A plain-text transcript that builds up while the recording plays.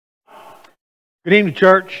Good evening,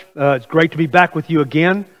 church. It's great to be back with you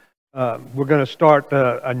again. We're going to start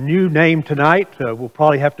a new name tonight. We'll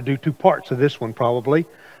probably have to do two parts of this one, probably.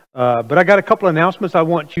 But I got a couple of announcements I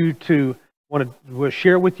want to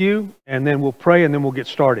share with you, and then we'll pray, and then we'll get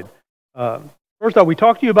started. First off, we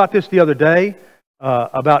talked to you about this the other day,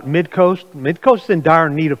 about Midcoast. Midcoast is in dire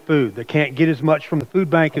need of food. They can't get as much from the food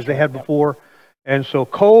bank as they had before. And so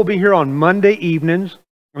Cole will be here on Monday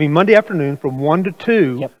afternoon from 1 to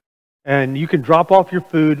 2. Yep. And you can drop off your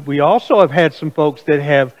food. We also have had some folks that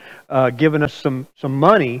have given us some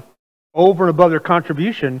money over and above their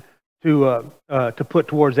contribution to put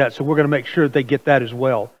towards that. So we're going to make sure that they get that as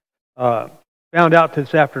well. Found out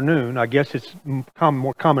this afternoon, I guess it's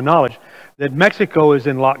more common knowledge, that Mexico is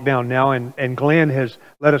in lockdown now, and Glenn has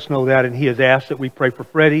let us know that, and he has asked that we pray for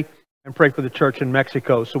Freddie and pray for the church in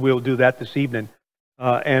Mexico. So we'll do that this evening.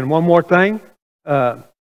 And one more thing.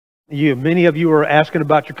 Many of you are asking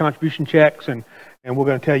about your contribution checks, and we're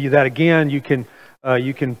going to tell you that again. You can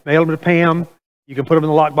mail them to Pam. You can put them in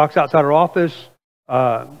the lockbox outside her office,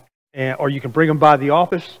 or you can bring them by the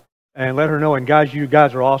office and let her know. And guys, you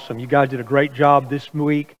guys are awesome. You guys did a great job this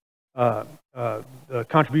week. The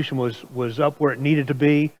contribution was up where it needed to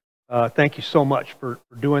be. Thank you so much for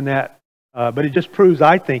doing that. But it just proves,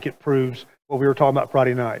 I think it proves what we were talking about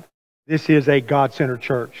Friday night. This is a God-centered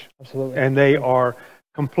church. Absolutely. And they are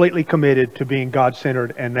completely committed to being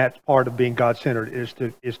God-centered, and that's part of being God-centered is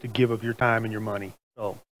to give of your time and your money.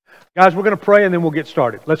 So, guys, we're going to pray, and then we'll get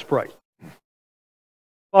started. Let's pray.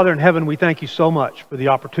 Father in heaven, we thank you so much for the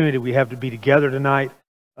opportunity we have to be together tonight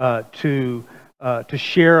to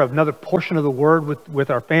share another portion of the Word with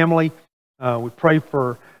our family. We pray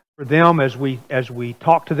for them as we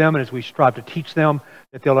talk to them and as we strive to teach them,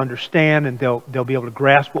 that they'll understand and they'll be able to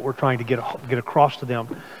grasp what we're trying to get across to them.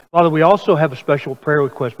 Father, we also have a special prayer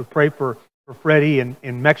request. We pray for Freddie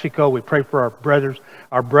in Mexico. We pray for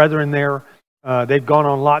our brethren there. They've gone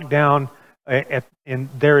on lockdown in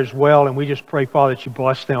there as well, and we just pray, Father, that you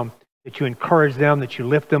bless them, that you encourage them, that you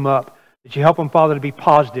lift them up, that you help them, Father, to be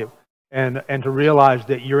positive and to realize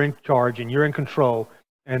that you're in charge and you're in control,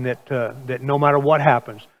 and that no matter what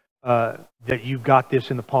happens, that you've got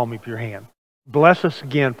this in the palm of your hand. Bless us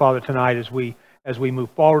again, Father, tonight as we move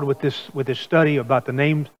forward with this study about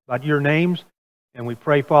your names, and we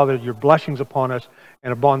pray, Father, your blessings upon us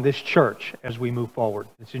and upon this church as we move forward.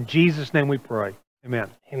 It's in Jesus' name we pray. Amen.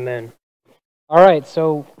 Amen. All right,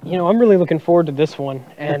 so I'm really looking forward to this one,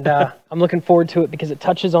 and I'm looking forward to it because it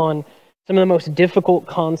touches on some of the most difficult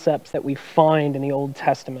concepts that we find in the Old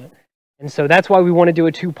Testament, and so that's why we want to do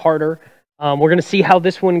a two-parter. We're going to see how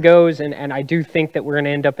this one goes, and I do think that we're going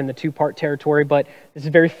to end up in the two-part territory, but this is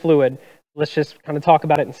very fluid. Let's just kind of talk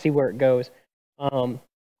about it and see where it goes.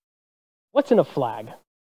 What's in a flag?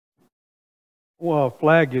 Well, a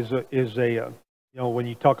flag is when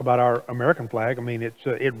you talk about our American flag, I mean,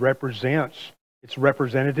 it represents, it's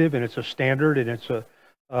representative, and it's a standard, and it's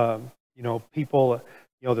people.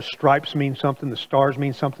 The stripes mean something, the stars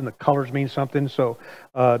mean something, the colors mean something. So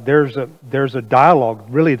there's a dialogue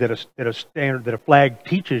really that a flag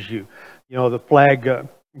teaches you. The flag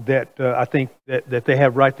that I think that they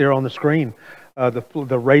have right there on the screen,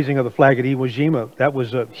 the raising of the flag at Iwo Jima, that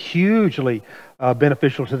was hugely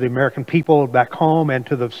beneficial to the American people back home and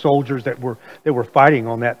to the soldiers that were fighting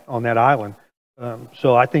on that island.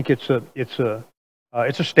 So I think it's a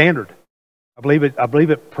standard. I believe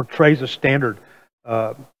it portrays a standard.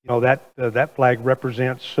 That flag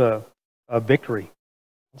represents a victory.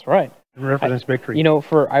 That's right. It represents victory.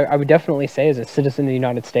 I would definitely say, as a citizen of the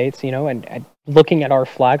United States, and looking at our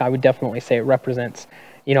flag, I would definitely say it represents,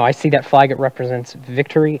 I see that flag, it represents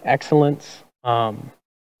victory, excellence,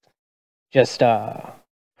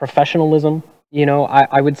 professionalism.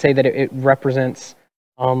 I would say that it represents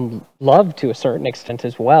love to a certain extent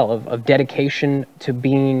as well, of dedication to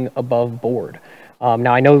being above board.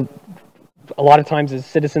 Now, I know a lot of times as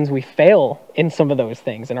citizens we fail in some of those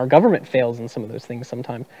things, and our government fails in some of those things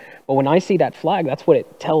sometimes. But when I see that flag, that's what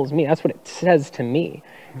it tells me. That's what it says to me.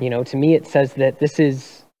 To me it says that this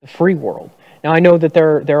is the free world. Now, I know that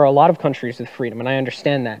there are a lot of countries with freedom, and I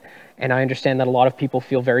understand that. And I understand that a lot of people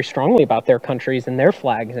feel very strongly about their countries and their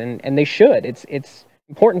flags, and they should. It's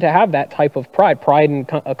important to have that type of pride in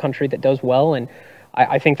a country that does well, and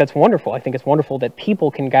I think that's wonderful. I think it's wonderful that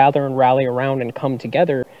people can gather and rally around and come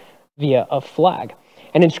together via a flag.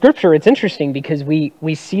 And in Scripture, it's interesting because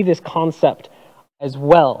we see this concept as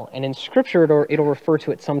well. And in Scripture, it'll refer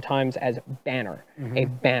to it sometimes as banner, a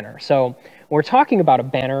banner. So when we're talking about a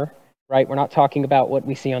banner, right, we're not talking about what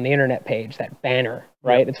we see on the internet page, that banner,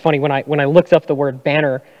 right? Yep. It's funny, when I looked up the word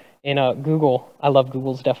banner in Google, I love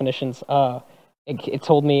Google's definitions, it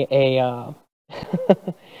told me a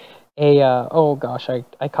Oh gosh,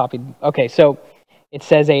 I copied. Okay, so it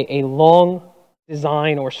says a long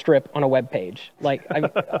design or strip on a web page. Like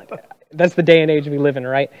that's the day and age we live in,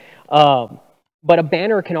 right? But a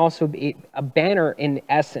banner can also be a banner. In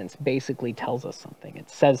essence, basically tells us something. It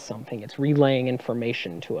says something. It's relaying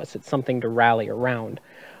information to us. It's something to rally around.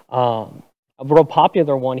 A real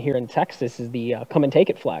popular one here in Texas is the "Come and Take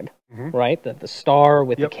It" flag, right? The star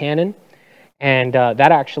with the cannon. And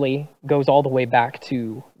that actually goes all the way back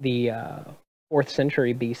to the 4th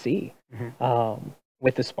century BC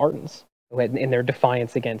with the Spartans in their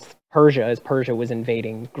defiance against Persia as Persia was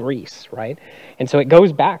invading Greece, right? And so it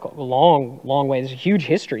goes back a long, long way. There's a huge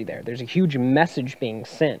history there. There's a huge message being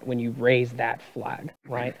sent when you raise that flag,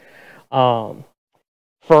 right?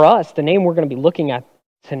 For us, the name we're going to be looking at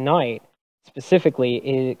tonight specifically,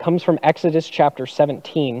 it comes from Exodus chapter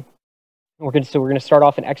 17. So we're going to start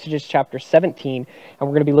off in Exodus chapter 17, and we're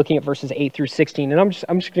going to be looking at verses 8 through 16. And I'm just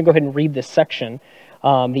going to go ahead and read this section.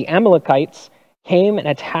 The Amalekites came and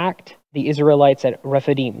attacked the Israelites at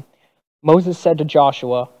Rephidim. Moses said to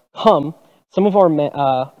Joshua, "Come, choose some of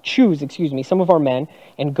our men,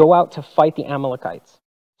 and go out to fight the Amalekites.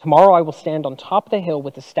 Tomorrow I will stand on top of the hill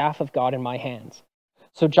with the staff of God in my hands."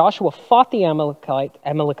 So Joshua fought the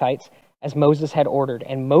Amalekites as Moses had ordered,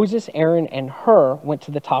 and Moses, Aaron, and Hur went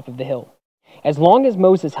to the top of the hill. As long as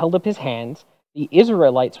Moses held up his hands, the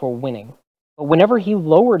Israelites were winning. But whenever he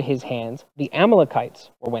lowered his hands, the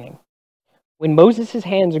Amalekites were winning. When Moses'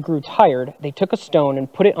 hands grew tired, they took a stone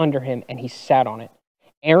and put it under him, and he sat on it.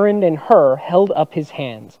 Aaron and Hur held up his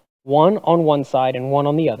hands, one on one side and one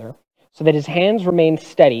on the other, so that his hands remained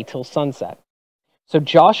steady till sunset. So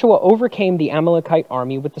Joshua overcame the Amalekite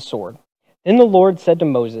army with the sword. Then the Lord said to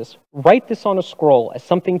Moses, "Write this on a scroll as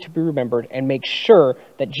something to be remembered, and make sure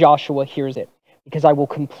that Joshua hears it, because I will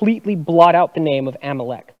completely blot out the name of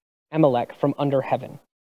Amalek from under heaven."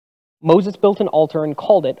 Moses built an altar and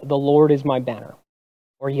called it, "The Lord is my banner,"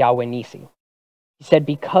 or Yahweh Nissi. He said,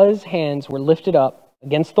 because hands were lifted up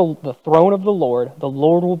against the throne of the Lord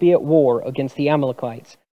will be at war against the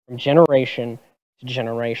Amalekites from generation to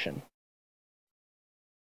generation.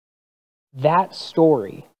 That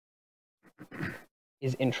story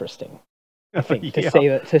is interesting, I think,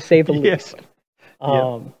 to say the least.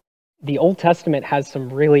 The Old Testament has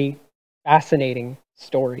some really fascinating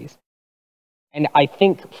stories. And I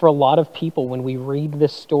think for a lot of people, when we read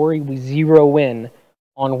this story, we zero in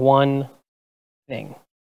on one thing.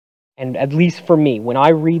 And at least for me, when I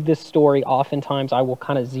read this story, oftentimes I will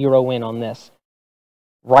kind of zero in on this.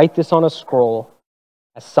 Write this on a scroll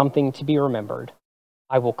as something to be remembered.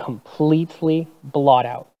 I will completely blot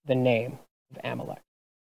out the name of Amalek.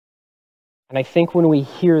 And I think when we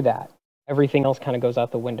hear that, everything else kind of goes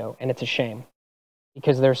out the window, and it's a shame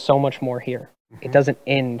because there's so much more here. It doesn't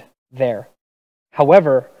end there.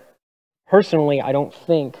 However, personally, I don't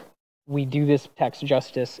think we do this text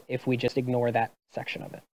justice if we just ignore that section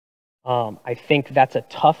of it. I think that's a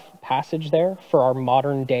tough passage there for our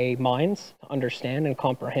modern day minds to understand and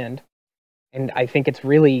comprehend. And I think it's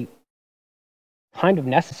really kind of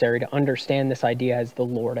necessary to understand this idea as the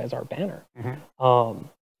Lord as our banner.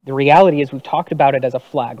 The reality is we've talked about it as a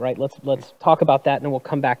flag, right? Let's talk about that, and then we'll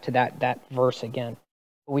come back to that verse again.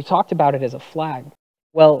 But we talked about it as a flag.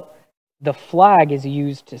 Well, the flag is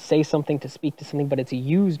used to say something, to speak to something, but it's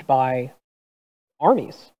used by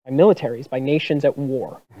armies, by militaries, by nations at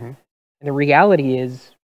war. And the reality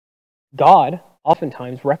is God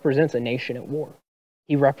oftentimes represents a nation at war.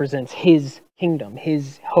 He represents his kingdom,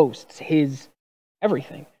 his hosts, his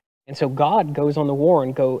everything. And so God goes on the war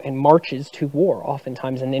and marches to war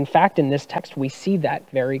oftentimes. And in fact, in this text, we see that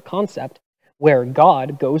very concept where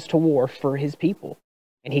God goes to war for his people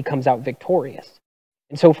and he comes out victorious.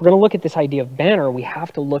 And so if we're going to look at this idea of banner, we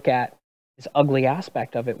have to look at this ugly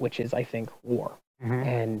aspect of it, which is, I think, war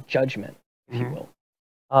and judgment, if you will.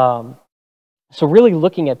 So really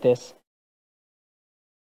looking at this,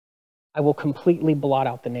 I will completely blot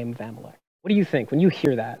out the name of Amalek. What do you think when you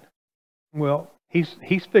hear that? Well, he's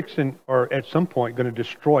fixing, or at some point, going to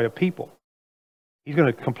destroy a people. He's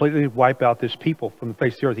going to completely wipe out this people from the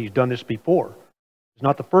face of the earth. He's done this before. It's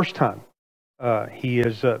not the first time.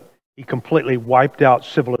 He completely wiped out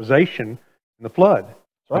civilization in the flood.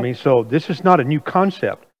 Right. I mean, so this is not a new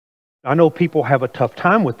concept. I know people have a tough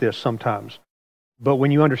time with this sometimes, but when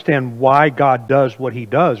you understand why God does what he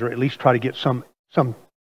does, or at least try to get some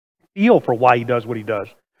feel for why he does what he does.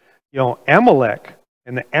 You know, Amalek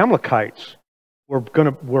and the Amalekites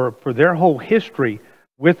were for their whole history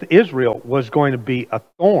with Israel was going to be a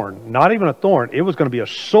thorn, not even a thorn. It was going to be a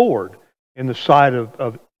sword in the side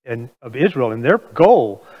of Israel, and their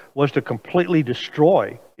goal was to completely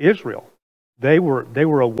destroy Israel. They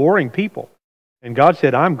were a warring people. And God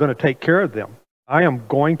said, I'm going to take care of them. I am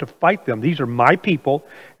going to fight them. These are my people,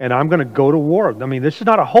 and I'm going to go to war. I mean, this is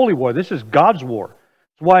not a holy war. This is God's war.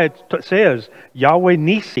 That's why it says Yahweh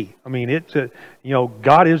Nissi. I mean,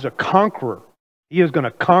 God is a conqueror. He is going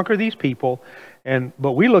to conquer these people.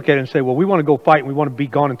 But we look at it and say, well, we want to go fight, and we want to be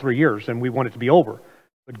gone in 3 years, and we want it to be over.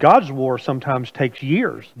 But God's war sometimes takes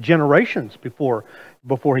years, generations before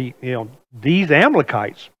these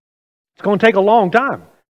Amalekites. It's going to take a long time.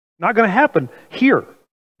 Not going to happen here.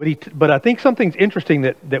 But I think something's interesting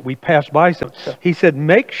that we passed by. So he said,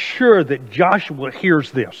 make sure that Joshua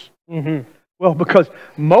hears this. Mm-hmm. Well, because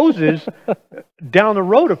Moses, down the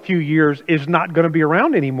road a few years, is not going to be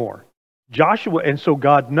around anymore. Joshua, and so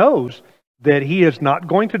God knows that he is not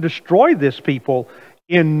going to destroy this people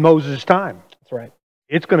in Moses' time. That's right.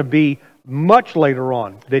 It's going to be much later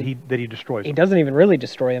on that he destroys them. He doesn't even really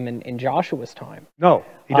destroy them in Joshua's time. No,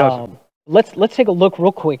 he doesn't. Let's take a look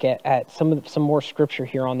real quick at some more scripture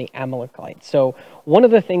here on the Amalekites. So one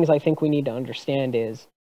of the things I think we need to understand is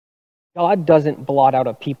God doesn't blot out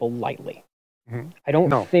a people lightly. Mm-hmm. I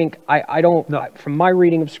don't think from my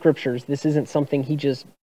reading of scriptures, this isn't something he just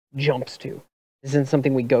jumps to. This isn't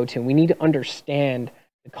something we go to. We need to understand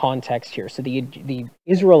the context here. So the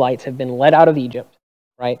Israelites have been led out of Egypt,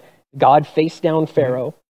 right? God faced down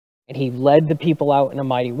Pharaoh, and he led the people out in a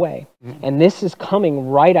mighty way. Mm-hmm. And this is coming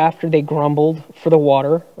right after they grumbled for the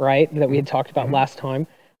water, right, that we had talked about last time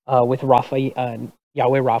with Yahweh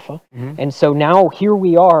Rapha. Mm-hmm. And so now here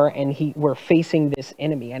we are, and we're facing this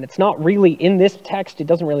enemy. And it's not really, in this text, it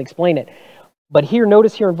doesn't really explain it. But here,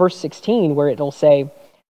 notice here in verse 16, where it'll say,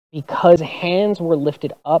 because hands were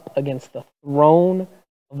lifted up against the throne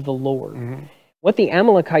of the Lord. Mm-hmm. What the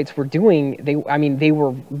Amalekites were doing, they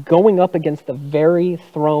were going up against the very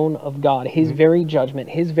throne of God, His very judgment,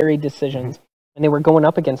 His very decisions, and they were going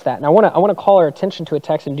up against that. And I want to call our attention to a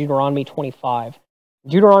text in Deuteronomy 25.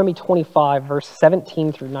 Deuteronomy 25, verse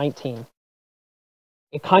 17 through 19.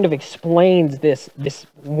 It kind of explains this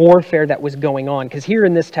warfare that was going on, because here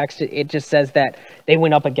in this text, it just says that they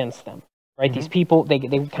went up against them, right? Mm-hmm. These people, they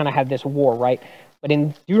kind of had this war, right? But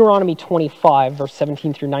in Deuteronomy 25, verse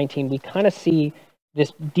 17 through 19, we kind of see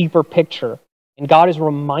this deeper picture. And God is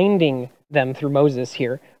reminding them through Moses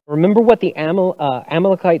here. Remember what the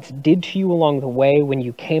Amalekites did to you along the way when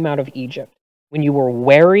you came out of Egypt, when you were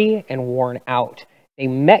weary and worn out. They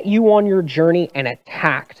met you on your journey and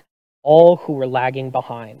attacked all who were lagging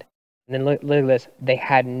behind. And then look at this. They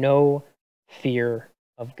had no fear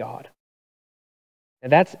of God.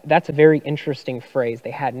 Now that's a very interesting phrase. They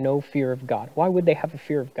had no fear of God. Why would they have a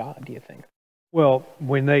fear of God, do you think? Well,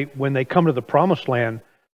 when they come to the Promised Land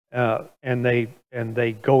and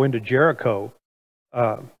they go into Jericho,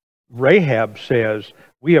 Rahab says,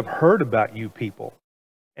 "We have heard about you people,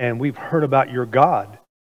 and we've heard about your God,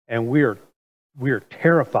 and we're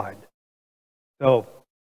terrified." So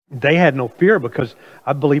they had no fear because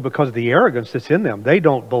of the arrogance that's in them. They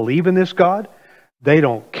don't believe in this God. They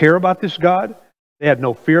don't care about this God. They had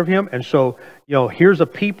no fear of him. And so, here's a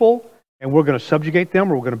people, and we're going to subjugate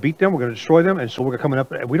them, or we're going to beat them, we're going to destroy them, and so we're coming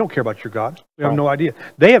up, and we don't care about your God. We have no idea.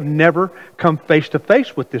 They have never come face to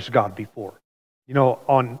face with this God before,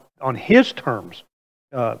 on his terms.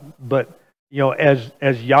 But as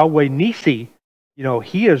Yahweh Nissi,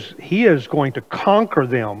 he is going to conquer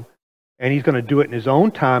them, and he's going to do it in his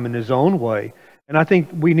own time, in his own way. And I think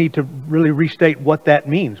we need to really restate what that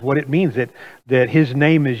means, what it means that his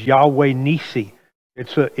name is Yahweh Nissi.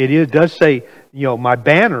 It does say, my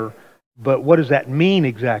banner, but what does that mean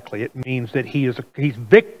exactly? It means that he's going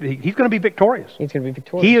to be victorious. He's going to be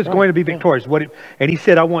victorious. He is going to be victorious. And he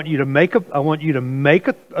said, I want you to make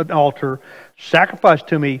an altar, sacrifice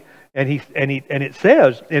to me. And it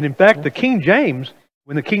says, and in fact, the King James,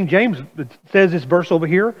 when the King James says this verse over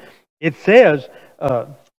here, it says,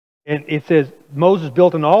 Moses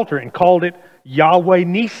built an altar and called it Yahweh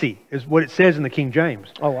Nissi, is what it says in the King James.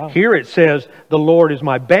 Oh, wow. Here it says, the Lord is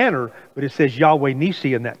my banner, but it says Yahweh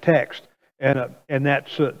Nissi in that text. And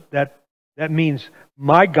that means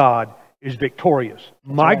my God is victorious.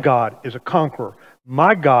 My God is a conqueror.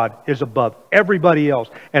 My God is above everybody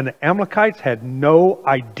else. And the Amalekites had no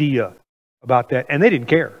idea about that, and they didn't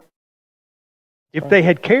care. If they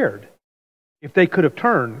had cared, if they could have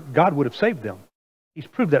turned, God would have saved them. He's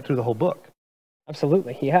proved that through the whole book.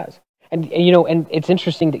 Absolutely, he has. And it's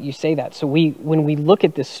interesting that you say that. So when we look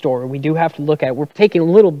at this story, we do have to look at, we're taking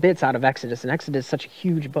little bits out of Exodus, and Exodus is such a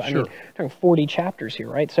huge book. Sure. I mean, we're talking 40 chapters here,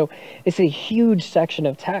 right? So it's a huge section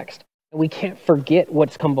of text, and we can't forget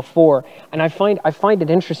what's come before. And I find it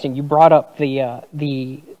interesting. You brought up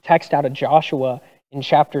the text out of Joshua in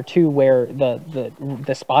chapter 2 where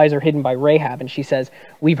the spies are hidden by Rahab, and she says,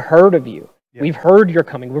 "We've heard of you. Yep. We've heard you're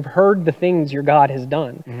coming. We've heard the things your God has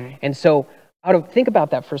done." Mhm. And so, think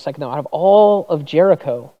about that for a second, though. Out of all of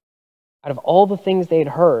Jericho, out of all the things they had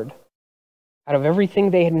heard, out of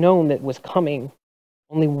everything they had known that was coming,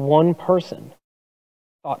 only one person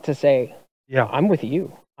thought to say, Yeah. "I'm with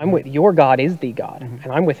you. I'm with your God is the God, Mhm.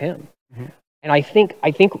 and I'm with him." Mhm. And I think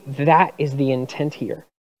that is the intent here.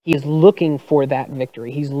 He is looking for that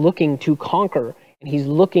victory. He's looking to conquer, and he's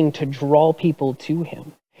looking to draw people to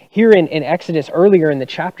him. Here in Exodus, earlier in the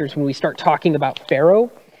chapters, when we start talking about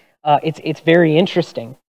Pharaoh, it's very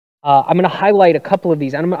interesting. I'm going to highlight a couple of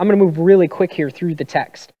these. I'm going to move really quick here through the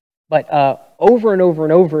text. But over and over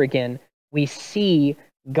and over again, we see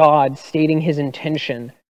God stating his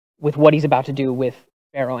intention with what he's about to do with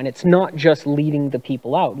Pharaoh. And it's not just leading the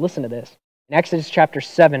people out. Listen to this. In Exodus chapter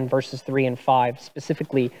 7, verses 3 and 5,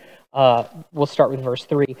 specifically, we'll start with verse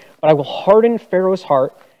 3. "But I will harden Pharaoh's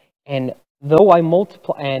heart, and though I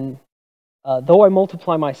multiply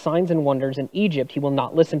my signs and wonders in Egypt, he will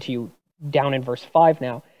not listen to you." Down in verse 5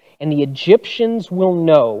 now. "And the Egyptians will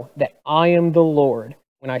know that I am the Lord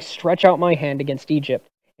when I stretch out my hand against Egypt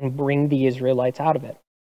and bring the Israelites out of it."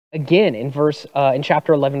 Again, in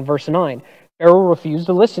chapter 11, verse 9, "Pharaoh refused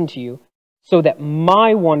to listen to you, so that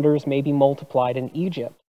my wonders may be multiplied in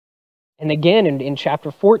Egypt." And again, in chapter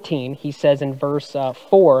 14, he says in verse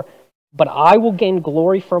 4, "But I will gain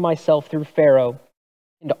glory for myself through Pharaoh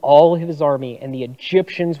and all his army, and the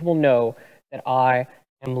Egyptians will know that I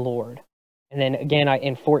am Lord." And then again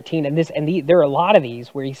in 14, there are a lot of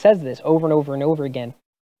these where he says this over and over and over again.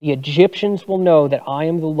 "The Egyptians will know that I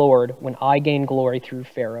am the Lord when I gain glory through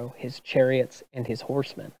Pharaoh, his chariots, and his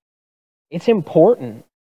horsemen." It's important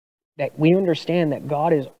that we understand that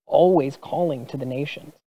God is always calling to the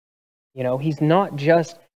nations. You know, he's not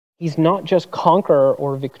just conqueror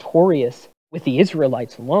or victorious with the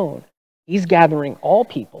Israelites alone. He's gathering all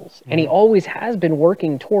peoples, and he always has been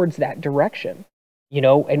working towards that direction. You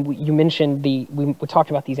know, and you mentioned we talked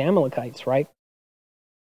about these Amalekites, right?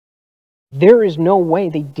 There is no way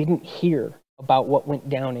they didn't hear about what went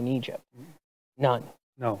down in Egypt. None.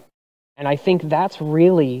 No. And I think that's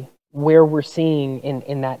really where we're seeing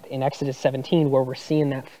in Exodus 17, where we're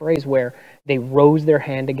seeing that phrase where they rose their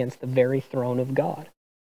hand against the very throne of God.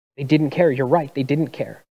 They didn't care. You're right. They didn't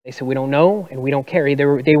care. They said, "We don't know and we don't care."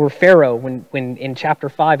 They were Pharaoh when in chapter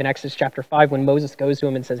 5, in Exodus chapter 5, when Moses goes to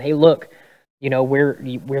him and says, "Hey, look, you know,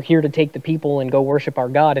 we're here to take the people and go worship our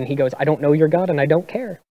God." And he goes, "I don't know your God and I don't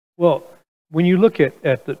care." Well, when you look at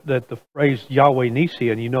the phrase Yahweh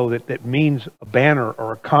Nissi, and you know that means a banner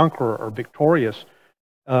or a conqueror or victorious,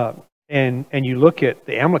 and you look at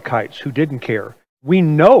the Amalekites who didn't care, we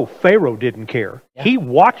know Pharaoh didn't care. Yeah. He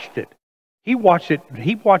watched it. He watched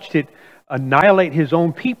it annihilate his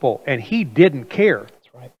own people, and he didn't care.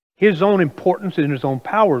 That's right. His own importance and his own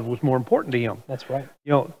powers was more important to him. That's right.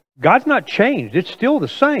 You know, God's not changed. It's still the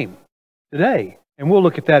same today, and we'll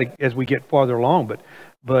look at that as we get farther along.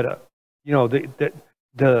 But you know,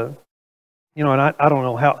 and I don't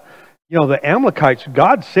know how, you know, the Amalekites,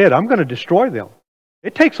 God said, "I'm going to destroy them."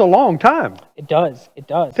 It takes a long time. It does. It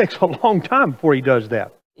does. It takes a long time before he does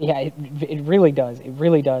that. Yeah, it really does. It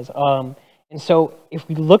really does. And so if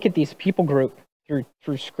we look at these people group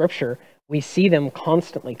through Scripture, we see them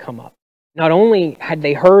constantly come up. Not only had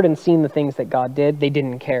they heard and seen the things that God did, they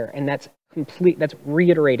didn't care. And that's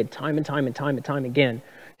reiterated time and time and time and time again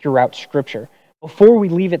throughout Scripture. Before we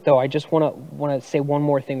leave it, though, I just want to say one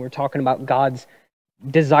more thing. We're talking about God's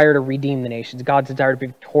desire to redeem the nations, God's desire to be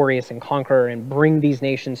victorious and conquer and bring these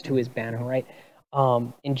nations to his banner, right?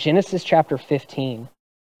 In Genesis chapter 15,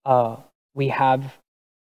 we have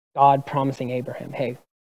God promising Abraham, "Hey,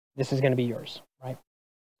 this is going to be yours," right?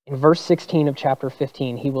 In verse 16 of chapter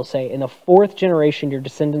 15, he will say, "In the 4th generation, your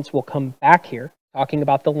descendants will come back here," talking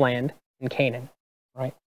about the land in Canaan,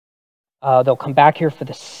 right? "They'll come back here, for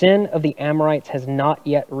the sin of the Amorites has not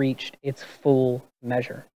yet reached its full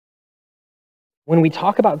measure." When we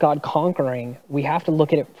talk about God conquering, we have to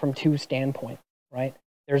look at it from two standpoints, right?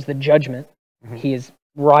 There's the judgment. Mm-hmm. He is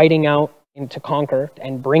riding out to conquer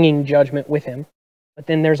and bringing judgment with him. But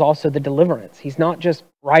then there's also the deliverance. He's not just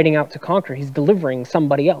riding out to conquer. He's delivering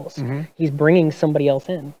somebody else. Mm-hmm. He's bringing somebody else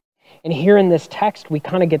in. And here in this text, we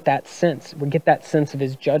kind of get that sense. We get that sense of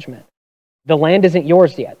his judgment. The land isn't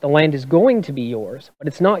yours yet. The land is going to be yours, but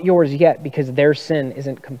it's not yours yet because their sin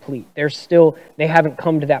isn't complete. They haven't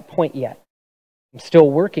come to that point yet. I'm still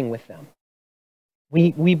working with them.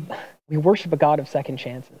 We worship a God of second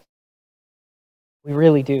chances. We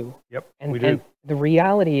really do. Yep, we do. And the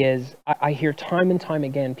reality is, I hear time and time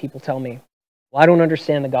again people tell me, "Well, I don't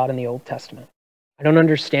understand the God in the Old Testament. I don't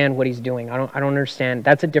understand what he's doing. I don't understand.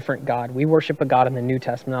 That's a different God. We worship a God in the New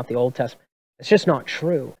Testament, not the Old Testament. It's just not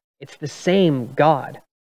true. It's the same God.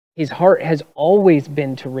 His heart has always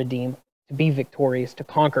been to redeem, to be victorious, to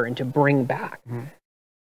conquer, and to bring back. Mm-hmm.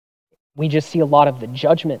 We just see a lot of the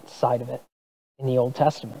judgment side of it in the Old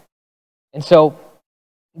Testament. And so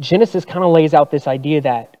Genesis kind of lays out this idea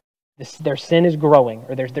that their sin is growing,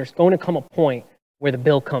 or there's going to come a point where the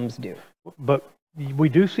bill comes due. But we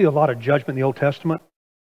do see a lot of judgment in the Old Testament,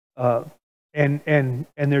 and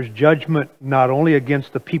there's judgment not only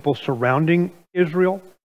against the people surrounding Israel,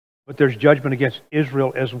 but there's judgment against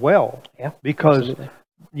Israel as well. Yeah, because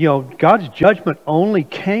absolutely. God's judgment only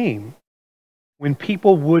came when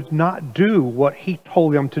people would not do what He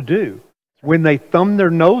told them to do, when they thumbed their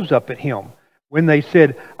nose up at Him, when they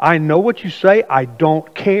said, "I know what you say, I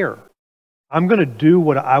don't care. I'm going to do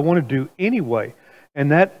what I want to do anyway."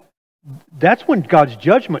 And that's when God's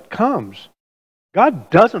judgment comes. God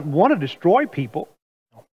doesn't want to destroy people.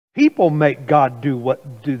 People make God do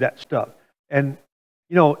that stuff. And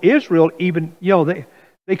Israel, even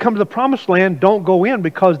they come to the promised land, don't go in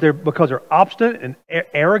because they're obstinate and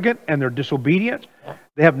arrogant, and they're disobedient.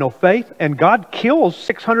 They have no faith, and God kills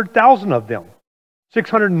 600,000 of them,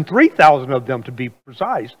 603,000 of them to be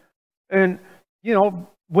precise. And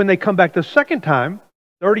when they come back the second time,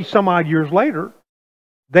 30 some odd years later,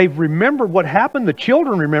 they've remembered what happened. The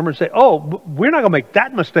children remember and say, "Oh, we're not going to make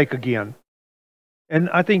that mistake again." And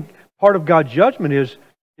I think part of God's judgment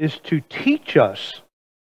is to teach us,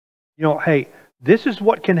 hey, this is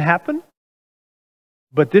what can happen,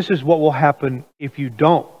 but this is what will happen if you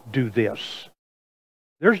don't do this.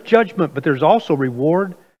 There's judgment, but there's also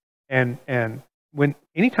reward. And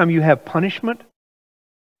anytime you have punishment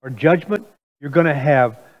or judgment, you're going to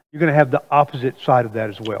have the opposite side of that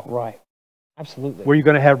as well. Right. Absolutely. Where you're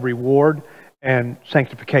going to have reward and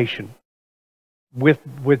sanctification with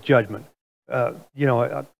judgment. That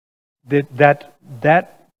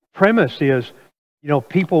premise is,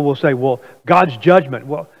 people will say, well, God's judgment.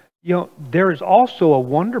 Well, there is also a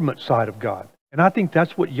wonderment side of God. And I think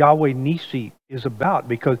that's what Yahweh Nissi is about.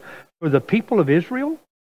 Because for the people of Israel,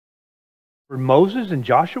 for Moses and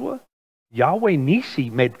Joshua, Yahweh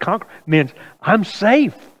Nissi means I'm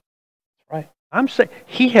safe. Right. I'm safe.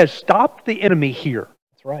 He has stopped the enemy here.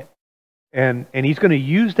 That's right. And He's going to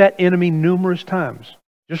use that enemy numerous times.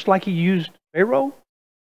 Just like He used Pharaoh,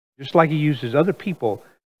 just like He uses other people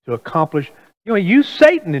to accomplish. He used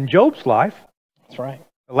Satan in Job's life. That's right.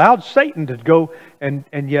 Allowed Satan to go, and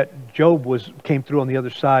yet Job came through on the other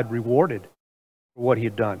side rewarded for what he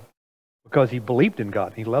had done, because he believed in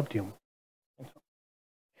God. He loved Him.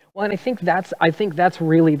 Well, and I think that's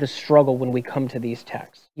really the struggle when we come to these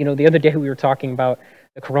texts. The other day we were talking about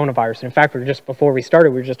the coronavirus. And in fact, before we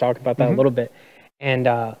started, we were just talking about that a little bit. And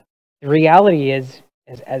the reality is,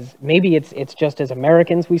 as maybe it's just as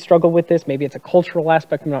Americans we struggle with this. Maybe it's a cultural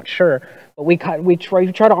aspect. I'm not sure. But we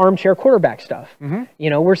try to armchair quarterback stuff.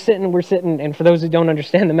 Mm-hmm. We're sitting, and for those who don't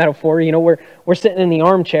understand the metaphor, we're sitting in the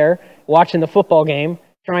armchair watching the football game,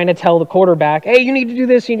 trying to tell the quarterback, "Hey, you need to do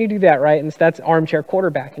this, you need to do that," right? And that's armchair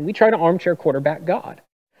quarterback. And we try to armchair quarterback God.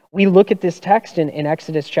 We look at this text in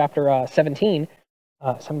Exodus chapter 17.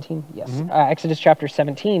 17? Yes. Mm-hmm. Exodus chapter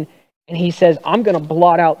 17. And He says, "I'm going to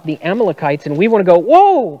blot out the Amalekites." And we want to go,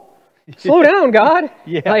 "Whoa, slow down, God."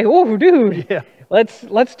 Yeah. Like, "Whoa, dude, yeah.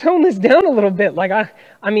 let's tone this down a little bit." Like,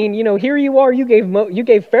 I mean, here you are, you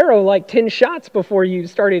gave Pharaoh like 10 shots before you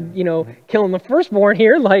started, killing the firstborn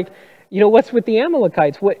here. Like, what's with the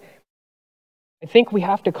Amalekites? I think we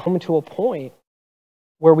have to come to a point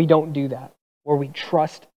where we don't do that, where we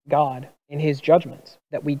trust God in His judgments,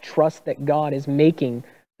 that we trust that God is making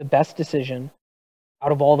the best decision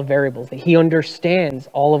out of all the variables, that He understands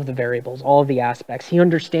all of the variables, all of the aspects. He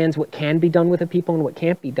understands what can be done with a people and what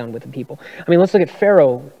can't be done with a people. I mean, let's look at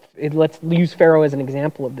Pharaoh. Let's use Pharaoh as an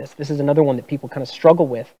example of this. This is another one that people kind of struggle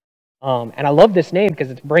with. And I love this name because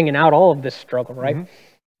it's bringing out all of this struggle, right? Mm-hmm.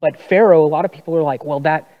 But Pharaoh, a lot of people are like, well,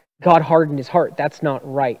 that God hardened his heart. That's not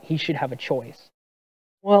right. He should have a choice.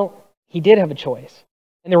 Well, he did have a choice.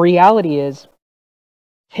 And the reality is,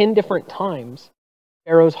 10 different times,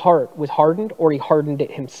 Pharaoh's heart was hardened, or he hardened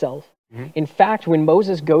it himself. Mm-hmm. In fact, when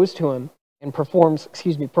Moses goes to him and performs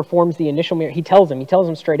the initial miracle, he tells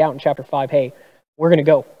him straight out in chapter 5, "Hey, we're going to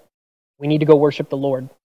go. We need to go worship the Lord."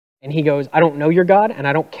 And he goes, "I don't know your God, and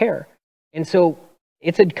I don't care." And so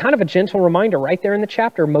it's a kind of a gentle reminder right there in the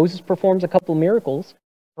chapter. Moses performs a couple of miracles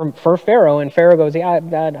for Pharaoh, and Pharaoh goes, "Yeah, I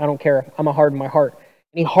don't care. I'm going to harden my heart."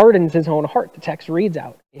 And he hardens his own heart. The text reads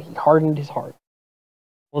out, he hardened his heart.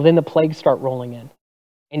 Well, then the plagues start rolling in.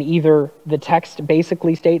 And either the text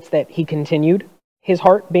basically states that he continued his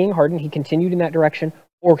heart being hardened, he continued in that direction,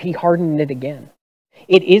 or he hardened it again.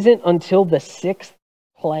 It isn't until the 6th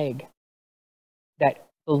plague that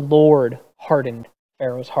the Lord hardened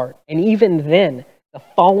Pharaoh's heart. And even then, the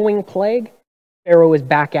following plague, Pharaoh is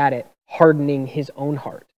back at it, hardening his own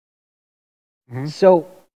heart. So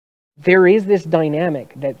there is this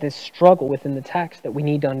dynamic, this struggle within the text that we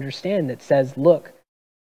need to understand that says, look,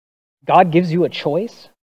 God gives you a choice.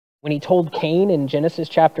 When he told Cain in Genesis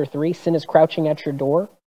chapter 3, sin is crouching at your door,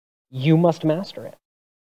 you must master it.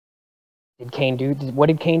 What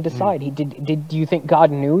did Cain decide? Do you think God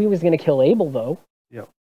knew he was going to kill Abel, though? Yeah.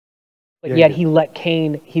 But yet he let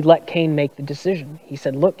Cain make the decision. He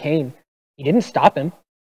said, look, Cain, he didn't stop him.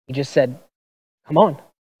 He just said, come on,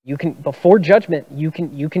 you can, before judgment, you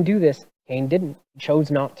can do this. Cain didn't. He chose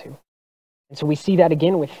not to. And so we see that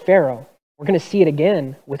again with Pharaoh. We're going to see it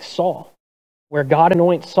again with Saul, where God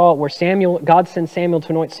anoints Saul, God sends Samuel to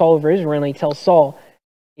anoint Saul over Israel, and he tells Saul,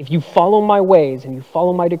 if you follow my ways and you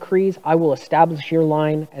follow my decrees, I will establish your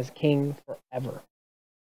line as king forever.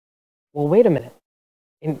 Well, wait a minute.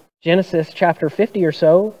 In Genesis chapter 50 or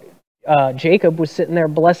so, Jacob was sitting there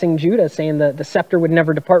blessing Judah, saying that the scepter would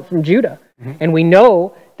never depart from Judah. And we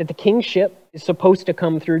know that the kingship is supposed to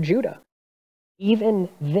come through Judah. Even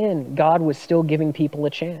then, God was still giving people a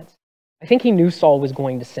chance. I think he knew Saul was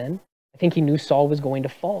going to sin. I think he knew Saul was going to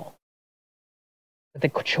fall. But the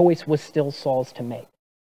choice was still Saul's to make.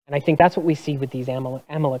 And I think that's what we see with these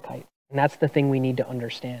Amalekites. And that's the thing we need to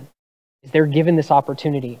understand, is they're given this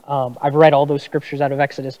opportunity. I've read all those scriptures out of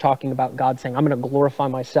Exodus talking about God saying, I'm going to glorify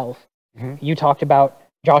myself. You talked about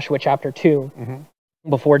Joshua chapter 2,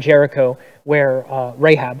 before Jericho, where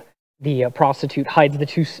Rahab, the prostitute, hides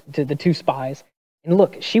the two spies. And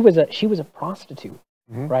look, she was a prostitute,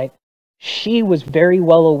 right? She was very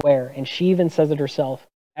well aware, and she even says it herself,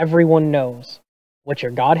 everyone knows what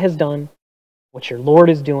your God has done, what your Lord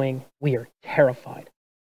is doing. We are terrified.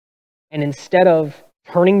 And instead of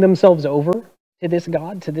turning themselves over to this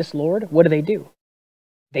God, to this Lord, what do?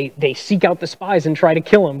 They seek out the spies and try to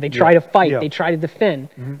kill them. They try to fight. They try to defend,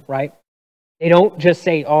 right? They don't just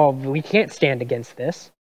say, oh, we can't stand against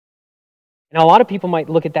this. Now, a lot of people might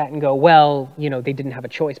look at that and go, well, they didn't have a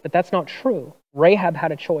choice. But that's not true. Rahab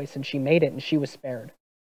had a choice, and she made it, and she was spared.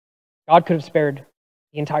 God could have spared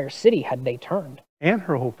the entire city had they turned. And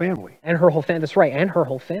her whole family. And her whole family. That's right. And her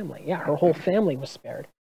whole family. Yeah, her whole family was spared.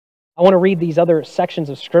 I want to read these other sections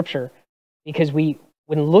of Scripture because when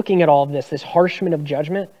looking at all of this harshment of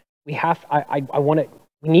judgment, we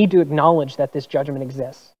need to acknowledge that this judgment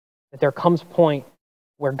exists. That there comes a point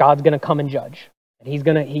where God's going to come and judge. And you're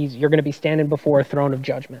going to be standing before a throne of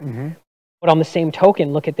judgment. But on the same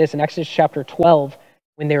token, look at this in Exodus chapter 12,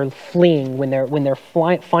 when they're fleeing, when they're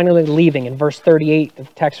finally leaving. In verse 38, the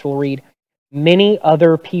text will read, many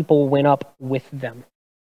other people went up with them.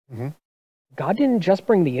 God didn't just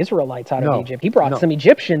bring the Israelites out of Egypt. He brought some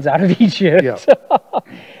Egyptians out of Egypt.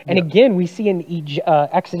 And again, we see in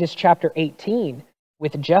Exodus chapter 18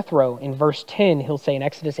 with Jethro in verse 10, he'll say in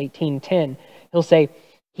Exodus 18:10, he'll say,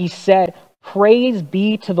 he said, praise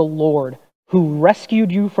be to the Lord who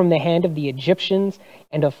rescued you from the hand of the Egyptians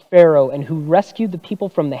and of Pharaoh, and who rescued the people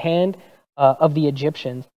from the hand of the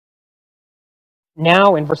Egyptians.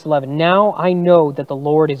 Now, in verse 11, now I know that the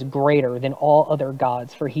Lord is greater than all other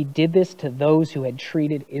gods, for he did this to those who had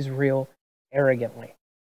treated Israel arrogantly.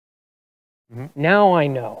 Now I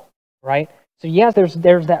know, right? So yes, there's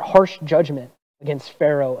that harsh judgment against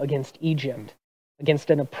Pharaoh, against Egypt, against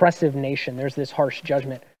an oppressive nation. There's this harsh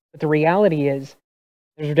judgment. But the reality is,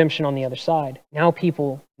 there's redemption on the other side. Now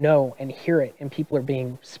people know and hear it, and people are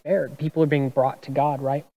being spared. People are being brought to God,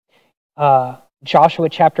 right? Joshua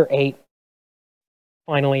chapter 8,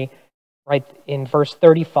 finally, right in verse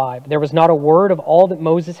 35, there was not a word of all that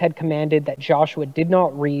Moses had commanded that Joshua did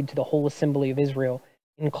not read to the whole assembly of Israel,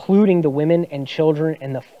 including the women and children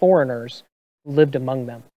and the foreigners who lived among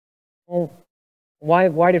them. Well,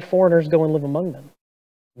 why did foreigners go and live among them?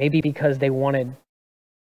 Maybe because they wanted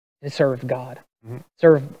to serve God.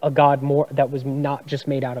 Serve a God more that was not just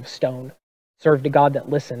made out of stone. Served a God that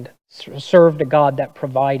listened. Served a God that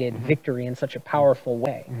provided victory in such a powerful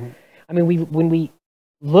way. I mean, when we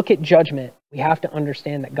look at judgment, we have to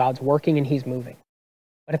understand that God's working and he's moving.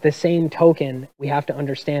 But at the same token, we have to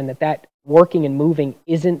understand that working and moving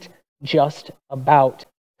isn't just about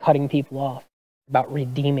cutting people off, about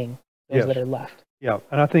redeeming those that are left. Yeah,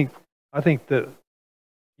 and I think that,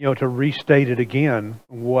 to restate it again,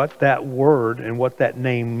 what that word and what that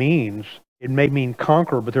name means, it may mean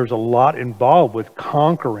conquer, but there's a lot involved with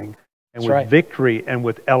conquering and with victory and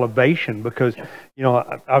with elevation, because,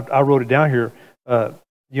 I wrote it down here,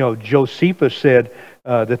 Josephus said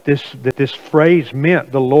that this phrase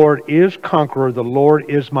meant the Lord is conqueror, the Lord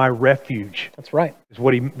is my refuge. That's right. Is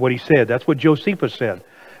what he said. That's what Josephus said.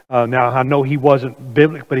 Now I know he wasn't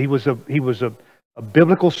biblical, but he was a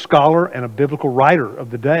biblical scholar and a biblical writer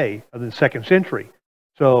of the day of the 2nd century.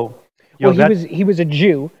 So he was a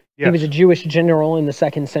Jew. Yes. He was a Jewish general in the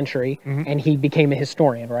 2nd century, and he became a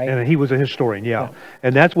historian, right? And he was a historian, yeah.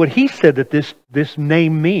 And that's what he said that this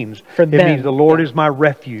name means. For it them, means the Lord is my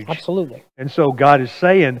refuge. Absolutely. And so God is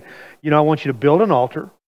saying, I want you to build an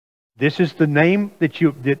altar. This is the name that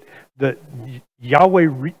the Yahweh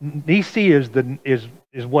Nissi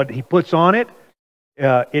is what he puts on it.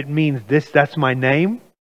 It means that's my name.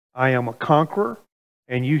 I am a conqueror,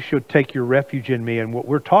 and you should take your refuge in me. And what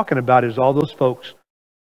we're talking about is all those folks.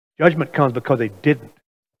 Judgment comes because they didn't.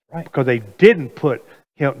 Right. Because they didn't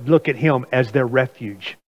look at him as their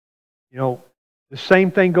refuge. The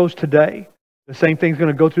same thing goes today. The same thing's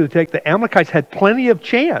going to go through the text. The Amalekites had plenty of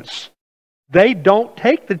chance. They don't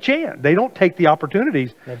take the chance. They don't take the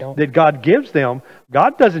opportunities that God gives them.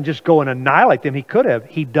 God doesn't just go and annihilate them. He could have.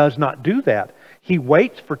 He does not do that. He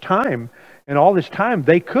waits for time. And all this time,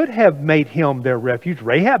 they could have made him their refuge.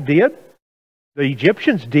 Rahab did. The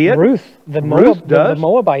Egyptians did. Ruth, the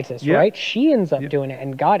Moabitess, Yeah. right? She ends up doing it,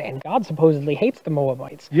 and God supposedly hates the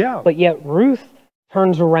Moabites. Yeah. But yet Ruth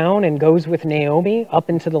turns around and goes with Naomi up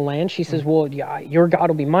into the land. She says, "Well, yeah, your God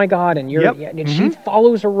will be my God," and she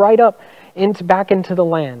follows her right up back into the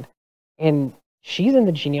land, and she's in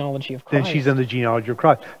the genealogy of Christ. Then she's in the genealogy of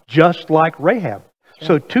Christ, just like Rahab. Right.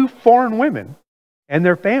 So 2 foreign women and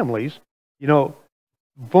their families,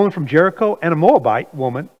 born from Jericho, and a Moabite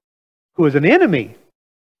woman, who is an enemy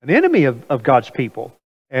of God's people,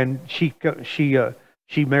 and she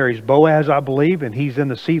marries Boaz, I believe, and he's in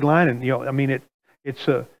the seed line, and it's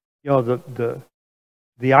the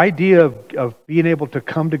idea of being able to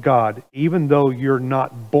come to God, even though you're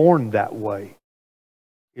not born that way,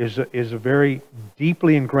 is a very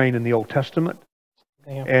deeply ingrained in the Old Testament,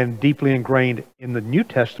 and deeply ingrained in the New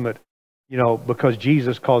Testament, because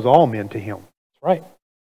Jesus calls all men to Him. That's right.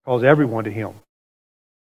 Calls everyone to Him.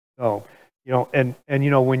 So, and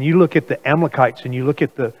when you look at the Amalekites and you look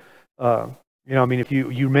at the, if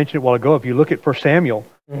you mentioned it a while ago, if you look at 1 Samuel,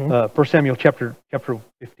 1 Samuel chapter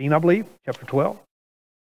 15, I believe, chapter 12,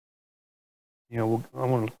 I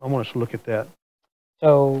want us to look at that.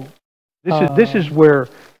 So this is where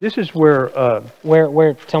tell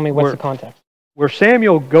me what's the context. Where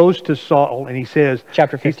Samuel goes to Saul and he says,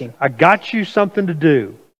 chapter 15, I got you something to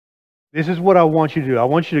do. This is what I want you to do. I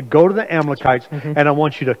want you to go to the Amalekites, and I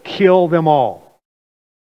want you to kill them all.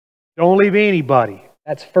 Don't leave anybody.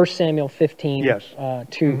 That's 1 Samuel 15, yes.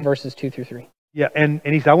 Verses 2 through 3. Yeah, and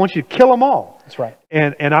he said, I want you to kill them all. That's right.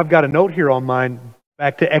 And I've got a note here on mine,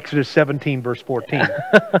 back to Exodus 17, verse 14.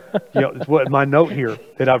 It's what my note here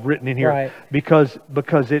that I've written in here. Right. Because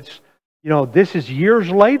it's, this is years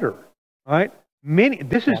later, right?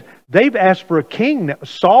 They've asked for a king.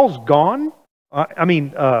 Saul's gone.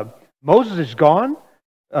 Moses is gone.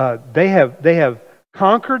 They have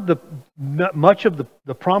conquered much of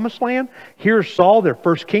the promised land. Here's Saul, their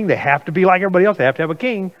first king. They have to be like everybody else. They have to have a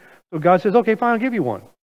king. So God says, okay, fine, I'll give you one.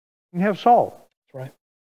 You can have Saul. That's right.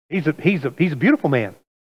 He's a beautiful man.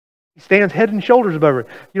 He stands head and shoulders above her.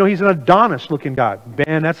 He's an Adonis-looking guy.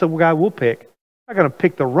 Man, that's the guy we'll pick. I'm not going to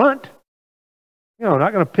pick the runt. You're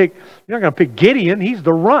not going to pick Gideon. He's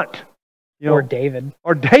the runt. Or David.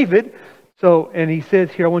 So, and he says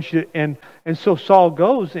here, I want you to, and so Saul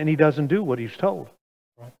goes and he doesn't do what he's told.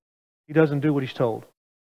 Right. He doesn't do what he's told.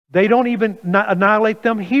 They don't even annihilate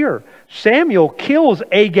them here. Samuel kills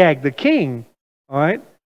Agag the king, all right,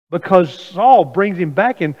 because Saul brings him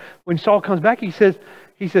back. And when Saul comes back,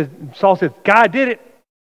 Saul says, God, I did it.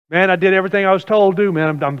 Man, I did everything I was told to do,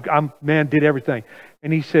 man. Man, did everything.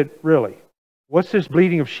 And he said, really? What's this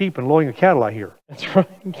bleating of sheep and lowing of cattle I hear? That's right.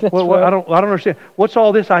 Right. I don't understand. What's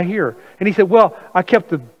all this I hear? And he said, well, I kept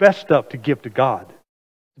the best stuff to give to God.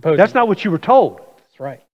 Supposedly. That's not what you were told. That's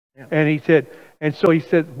right. Yeah. And so he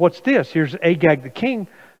said, what's this? Here's Agag the king.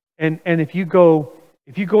 And if you go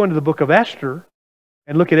into the book of Esther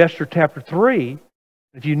and look at Esther chapter 3,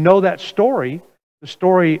 if you know that story, the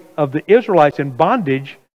story of the Israelites in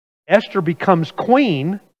bondage, Esther becomes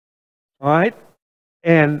queen, all right?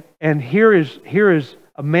 And here is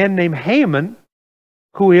a man named Haman,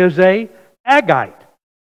 who is a Agite.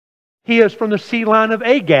 He is from the seed line of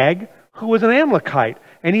Agag, who was an Amalekite.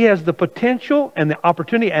 And he has the potential and the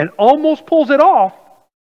opportunity and almost pulls it off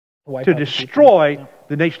to destroy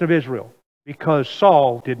the nation of Israel, because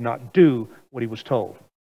Saul did not do what he was told.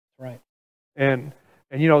 Right. And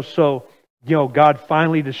so God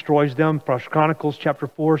finally destroys them. First Chronicles chapter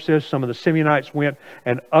 4 says some of the Simeonites went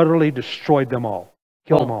and utterly destroyed them all,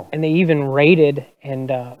 killed them all. And they even raided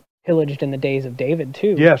and pillaged in the days of David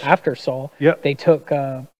too. Yes. After Saul, they took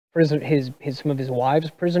some of his wives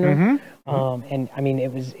prisoner. And I mean,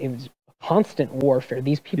 it was constant warfare.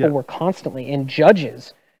 These people were constantly in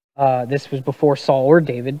Judges. This was before Saul or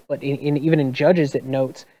David, but even in Judges, it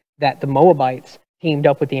notes that the Moabites teamed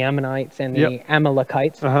up with the Ammonites and the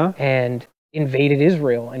Amalekites and invaded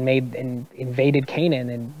Israel and invaded Canaan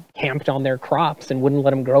and camped on their crops and wouldn't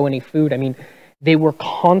let them grow any food. I mean, they were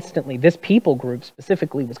constantly, this people group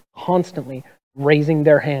specifically was constantly raising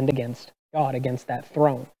their hand against God, against that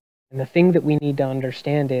throne. And the thing that we need to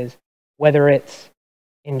understand is whether it's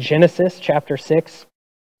in Genesis chapter 6,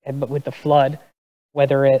 but with the flood,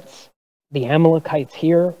 whether it's the Amalekites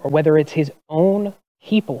here, or whether it's his own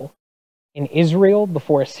people in Israel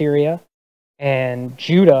before Assyria and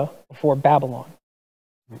Judah before Babylon,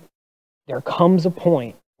 there comes a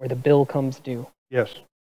point where the bill comes due. Yes.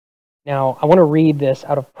 Now, I want to read this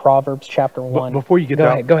out of Proverbs chapter 1. But before you get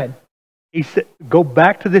there, go ahead. He said, go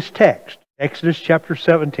back to this text, Exodus chapter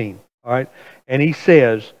 17, all right? And he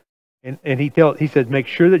says, and he says, make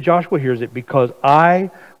sure that Joshua hears it, because I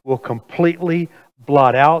will completely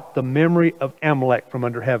blot out the memory of Amalek from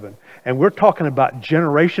under heaven. And we're talking about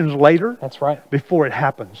generations later. That's right. Before it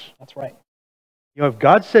happens. That's right. If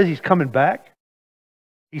God says he's coming back,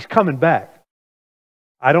 he's coming back.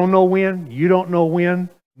 I don't know when, you don't know when,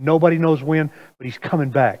 nobody knows when, but he's coming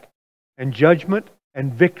back. And judgment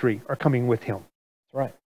and victory are coming with him. That's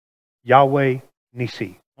right. Yahweh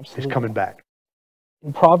Nissi is coming back.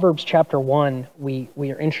 In Proverbs chapter 1, we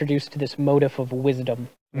are introduced to this motive of wisdom.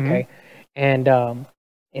 Okay? And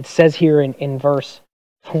it says here in verse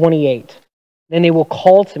 28, then they will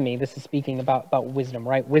call to me. This is speaking about wisdom,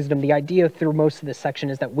 right? Wisdom. The idea through most of this section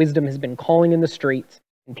is that wisdom has been calling in the streets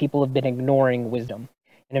and people have been ignoring wisdom.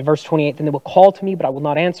 And in verse 28, then they will call to me, but I will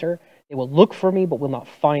not answer. They will look for me, but will not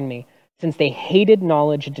find me. Since they hated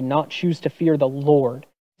knowledge and did not choose to fear the Lord,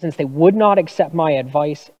 since they would not accept my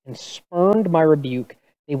advice and spurned my rebuke,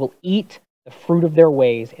 they will eat the fruit of their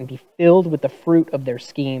ways and be filled with the fruit of their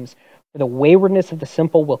schemes. For the waywardness of the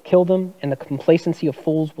simple will kill them, and the complacency of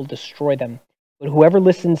fools will destroy them. But whoever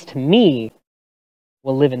listens to me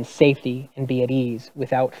will live in safety and be at ease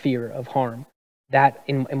without fear of harm. That,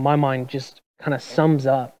 in my mind, just kind of sums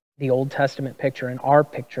up the Old Testament picture and our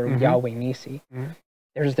picture of Yahweh Nissi.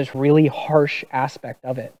 There's this really harsh aspect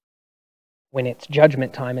of it. When it's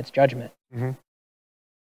judgment time, it's judgment.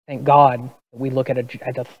 Thank God that we look at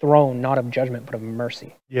a throne not of judgment but of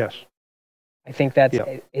mercy. Yes. I think that's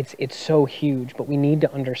it's so huge, but we need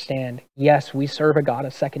to understand, yes, we serve a God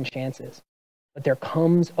of second chances, but there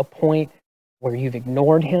comes a point where you've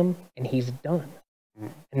ignored him and he's done.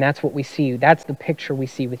 And that's what we see. That's the picture we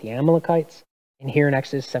see with the Amalekites and here in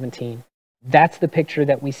Exodus 17. That's the picture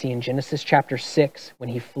that we see in Genesis chapter 6 when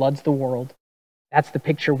he floods the world. That's the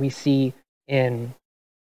picture we see in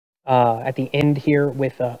at the end here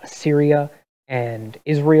with Assyria and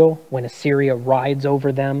Israel, when Assyria rides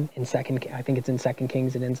over them in I think it's in 2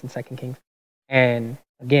 Kings, it ends in 2 Kings. And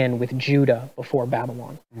again with Judah before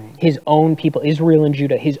Babylon. His own people, Israel and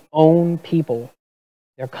Judah, his own people,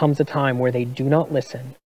 there comes a time where they do not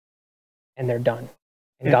listen and they're done.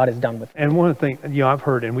 And God is done with them. And one of the things, I've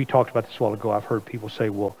heard, and we talked about this a while ago, I've heard people say,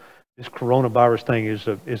 well, this coronavirus thing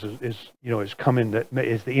is coming,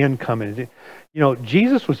 is the end coming.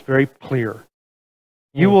 Jesus was very clear.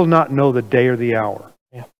 You will not know the day or the hour.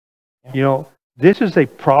 This is a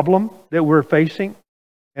problem that we're facing.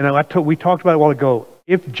 And we talked about it a while ago.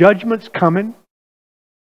 If judgment's coming,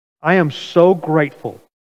 I am so grateful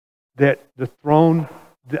that the throne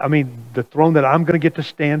that I'm going to get to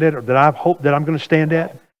stand at, or that I hope that I'm going to stand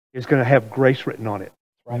at, is going to have grace written on it,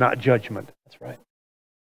 not judgment. That's right.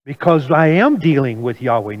 Because I am dealing with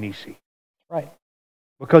Yahweh Nissi. Right.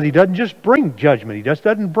 Because he doesn't just bring judgment. He just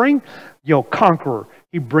doesn't bring, conqueror.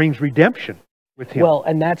 He brings redemption with him. Well,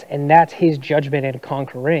 and that's his judgment and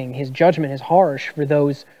conquering. His judgment is harsh for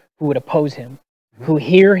those who would oppose him, who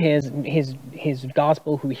hear his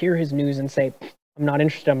gospel, who hear his news and say, I'm not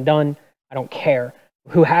interested, I'm done, I don't care.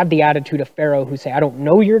 Who have the attitude of Pharaoh, who say, I don't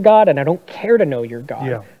know your God and I don't care to know your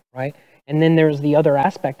God. Right? And then there's the other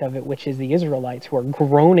aspect of it, which is the Israelites who are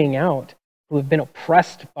groaning out, who have been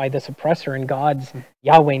oppressed by this oppressor, and God's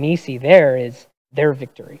Yahweh Nissi there is their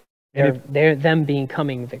victory. They're them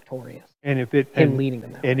becoming victorious. And if leading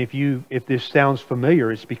them. And if this sounds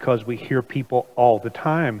familiar, it's because we hear people all the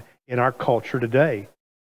time in our culture today.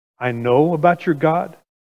 I know about your God.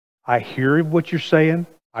 I hear what you're saying.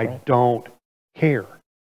 I don't care.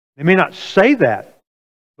 They may not say that,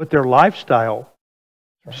 but their lifestyle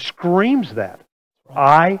screams that.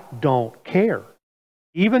 I don't care.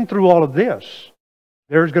 Even through all of this,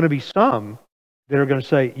 there's going to be some that are going to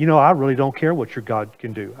say, I really don't care what your God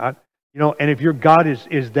can do. And if your God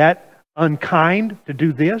is that unkind to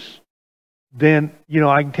do this, then,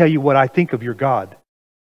 I can tell you what I think of your God.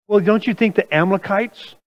 Well, don't you think the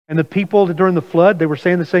Amalekites and the people that during the flood, they were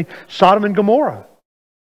saying the same, Sodom and Gomorrah?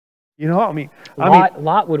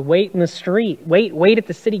 Lot would wait in the street, wait at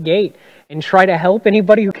the city gate and try to help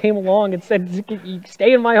anybody who came along and said,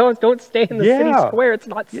 stay in my house, don't stay in the city square, it's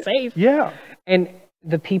not safe. Yeah. And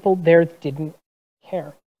the people there didn't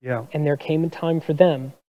care. Yeah. And there came a time for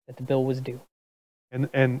them that the bill was due.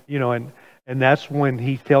 And that's when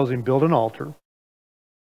he tells him, build an altar.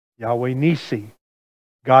 Yahweh Nissi.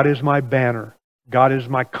 God is my banner. God is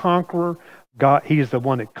my conqueror. God, He is the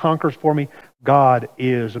one that conquers for me. God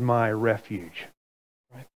is my refuge.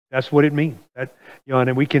 Right. That's what it means. And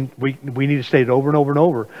we need to say it over and over and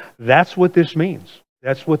over. That's what this means.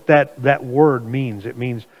 That's what that word means. It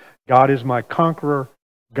means God is my conqueror.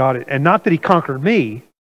 And not that He conquered me,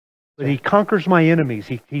 but He conquers my enemies.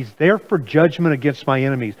 He's there for judgment against my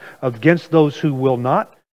enemies, against those who will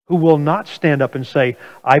not stand up and say,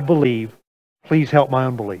 I believe, please help my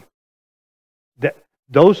unbelief.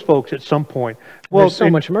 Those folks at some point... There's so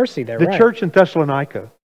much mercy there, The church in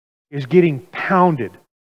Thessalonica is getting pounded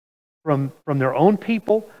from their own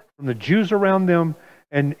people, from the Jews around them.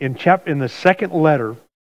 And in the second letter,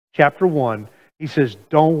 chapter 1, he says,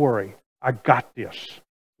 don't worry, I got this.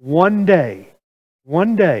 One day,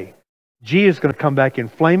 Jesus is going to come back in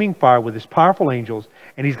flaming fire with His powerful angels,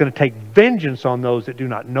 and He's going to take vengeance on those that do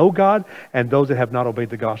not know God and those that have not obeyed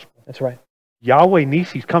the gospel. That's right. Yahweh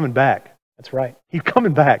Nissi's coming back. That's right. He's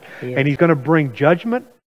coming back. And He's going to bring judgment,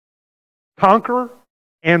 conqueror,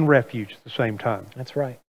 and refuge at the same time. That's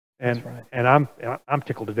right. And I'm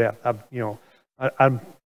tickled to death. But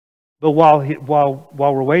while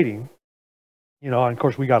we're waiting, and of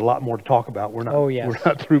course we got a lot more to talk about. We're not we're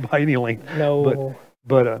not through by any length. No.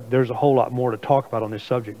 But there's a whole lot more to talk about on this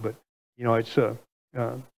subject. But it's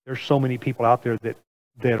there's so many people out there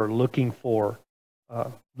that are looking for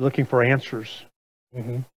answers.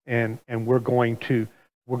 Mm-hmm. And we're going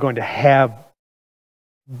to have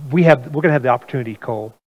the opportunity,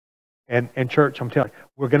 Cole, and church. I'm telling you,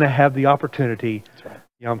 we're going to have the opportunity. That's right.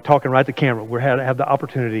 I'm talking right to camera. We're going to have the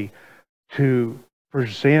opportunity to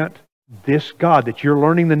present this God that you're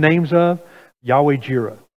learning the names of: Yahweh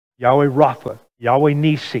Jireh, Yahweh Rapha, Yahweh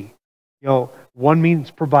Nissi. One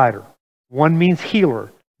means provider, one means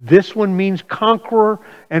healer. This one means conqueror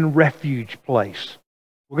and refuge place.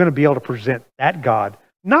 We're going to be able to present that God,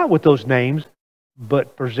 not with those names,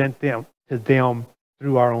 but present them to them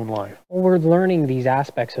through our own life. Well, we're learning these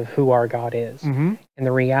aspects of who our God is. Mm-hmm. And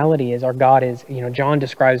the reality is our God is, John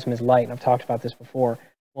describes Him as light, and I've talked about this before.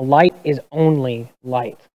 Well, light is only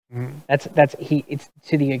light. Mm-hmm. It's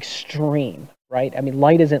to the extreme, right?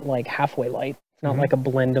 Light isn't like halfway light. It's not like a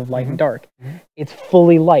blend of light and dark. Mm-hmm. It's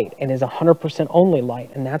fully light and is 100% only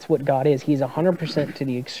light. And that's what God is. He's 100% to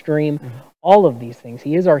the extreme. Mm-hmm. All of these things.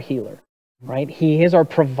 He is our healer, right? He is our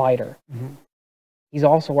provider. Mm-hmm. He's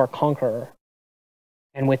also our conqueror.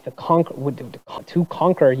 And with to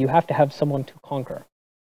conquer, you have to have someone to conquer.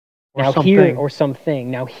 Or something.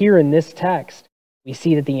 Now here in this text, we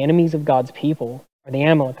see that the enemies of God's people are the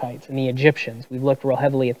Amalekites and the Egyptians. We've looked real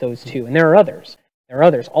heavily at those two. And there are others.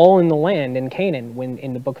 All in the land in Canaan. When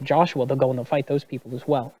in the book of Joshua, they'll go and they'll fight those people as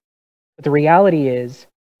well. But the reality is,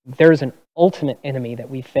 there's an ultimate enemy that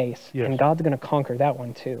we face, and God's going to conquer that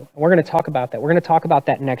one too. And we're going to talk about that. We're going to talk about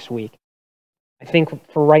that next week. I think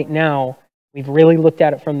for right now, we've really looked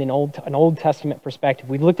at it from an Old Testament perspective.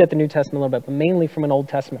 We've looked at the New Testament a little bit, but mainly from an Old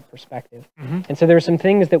Testament perspective. Mm-hmm. And so there are some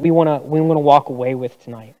things that we want to walk away with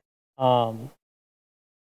tonight. So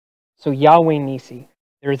Yahweh Nissi.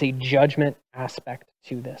 There is a judgment aspect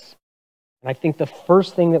to this. And I think the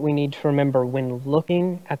first thing that we need to remember when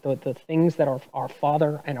looking at the things that our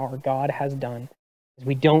Father and our God has done is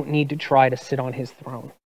we don't need to try to sit on His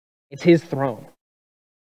throne. It's His throne.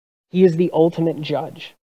 He is the ultimate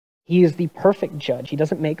judge. He is the perfect judge. He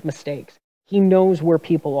doesn't make mistakes. He knows where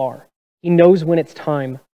people are. He knows when it's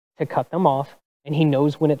time to cut them off, and He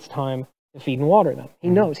knows when it's time to feed and water them. He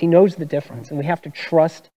knows. He knows the difference, and we have to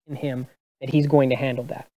trust in Him that He's going to handle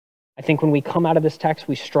that. I think when we come out of this text,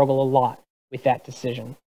 we struggle a lot with that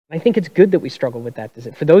decision. And I think it's good that we struggle with that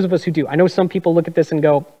decision. For those of us who do, I know some people look at this and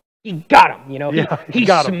go, he got him, he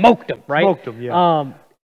smoked him, right? Smoked him, yeah.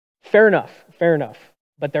 Fair enough.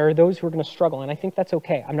 But there are those who are going to struggle, and I think that's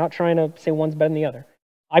okay. I'm not trying to say one's better than the other.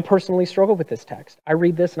 I personally struggle with this text. I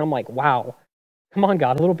read this and I'm like, wow, come on,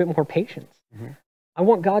 God, a little bit more patience. Mm-hmm. I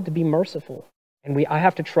want God to be merciful. And I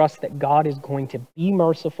have to trust that God is going to be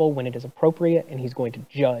merciful when it is appropriate, and he's going to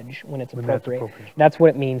judge when it's appropriate. That's what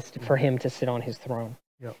it means for him to sit on his throne.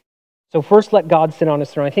 Yep. So first, let God sit on his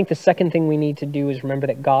throne. I think the second thing we need to do is remember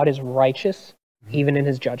that God is righteous, even in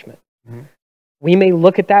his judgment. We may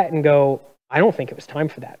look at that and go, I don't think it was time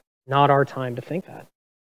for that. Not our time to think that.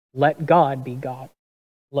 Let God be God.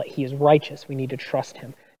 He is righteous. We need to trust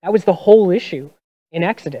him. That was the whole issue in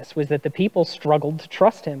Exodus, was that the people struggled to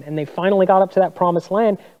trust him, and they finally got up to that promised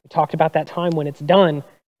land. We talked about that time when it's done,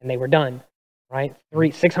 and they were done, right?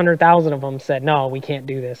 600,000 of them said, no, we can't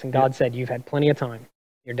do this. And God said, you've had plenty of time.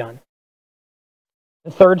 You're done.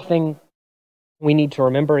 The third thing we need to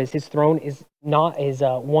remember is his throne is not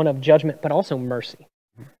one of judgment, but also mercy.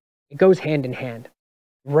 It goes hand in hand.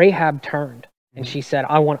 Rahab turned, and she said,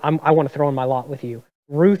 I want to throw in my lot with you.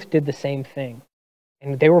 Ruth did the same thing.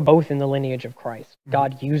 And they were both in the lineage of Christ.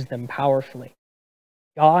 God used them powerfully.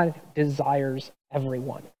 God desires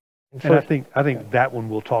everyone. And I think that one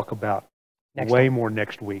we'll talk about more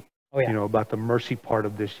next week. Oh, yeah. About the mercy part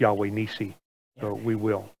of this Yahweh Nissi. So we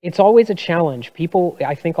will. It's always a challenge. People,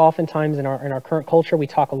 I think oftentimes in our current culture, we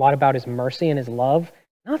talk a lot about his mercy and his love,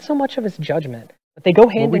 not so much of his judgment. But they go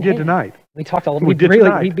hand in hand. We did tonight. We talked a lot. We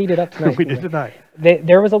beat it up tonight. We did tonight.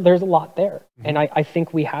 There's a lot there, and I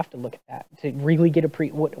think we have to look at that to really get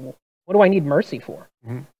what do I need mercy for?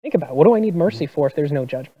 Think about it. What do I need mercy for if there's no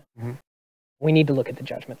judgment? We need to look at the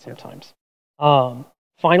judgment sometimes.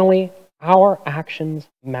 Finally, our actions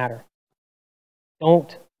matter.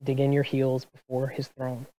 Don't dig in your heels before his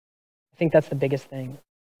throne. I think that's the biggest thing.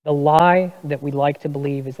 The lie that we like to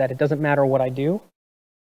believe is that it doesn't matter what I do,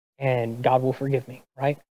 and God will forgive me,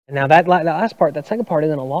 right? And now that last part, that second part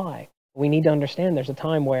isn't a lie. We need to understand there's a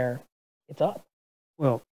time where it's up.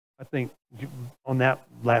 Well, I think on that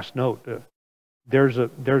last note, there's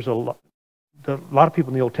a lot of people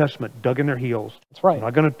in the Old Testament dug in their heels. That's right.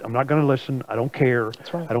 I'm not gonna listen. I don't care.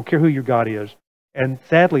 That's right. I don't care who your God is. And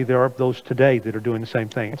sadly, there are those today that are doing the same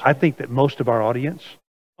thing. That's right. I think that most of our audience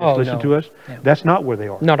that's listening to us, that's not where they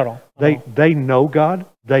are. Not at all. They know God.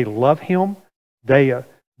 They love him.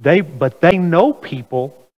 But they know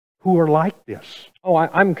people who are like this. Oh,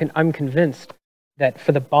 I'm convinced that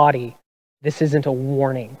for the body, this isn't a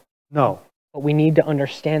warning. No. But we need to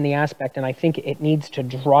understand the aspect, and I think it needs to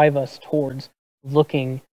drive us towards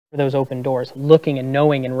looking for those open doors, looking and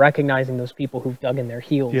knowing and recognizing those people who've dug in their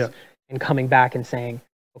heels and coming back and saying,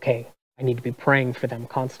 okay, I need to be praying for them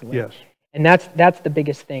constantly. Yes. And that's the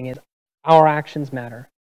biggest thing, is our actions matter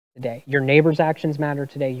today. Your neighbor's actions matter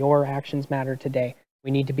today. Your actions matter today.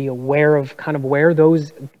 We need to be aware of kind of where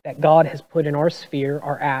those that God has put in our sphere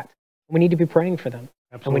are at. We need to be praying for them.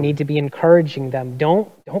 Absolutely. And we need to be encouraging them.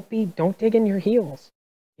 Don't dig in your heels.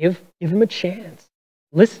 Give him a chance.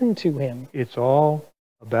 Listen to him. It's all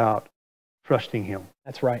about trusting him.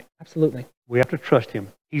 That's right. Absolutely. We have to trust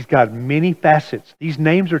him. He's got many facets. These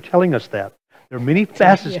names are telling us that. There are many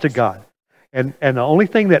facets to God. And the only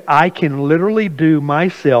thing that I can literally do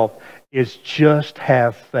myself is just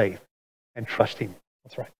have faith and trust him.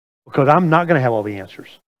 That's right. Because I'm not going to have all the answers.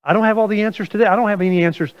 I don't have all the answers today. I don't have any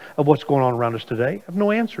answers of what's going on around us today. I have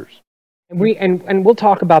no answers. And we'll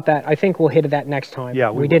talk about that. I think we'll hit that next time. Yeah,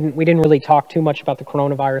 we didn't really talk too much about the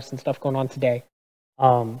coronavirus and stuff going on today.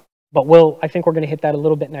 But I think we're going to hit that a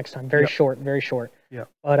little bit next time. Very short. Yeah.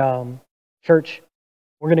 But church,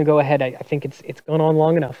 we're going to go ahead. I think it's gone on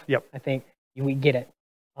long enough. Yep. I think we get it.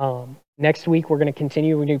 Next week we're going to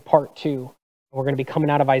continue. We do part 2. We're going to be coming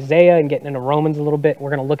out of Isaiah and getting into Romans a little bit. We're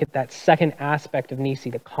going to look at that second aspect of Nissi,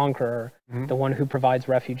 the conqueror, the one who provides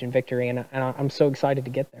refuge and victory. And I'm so excited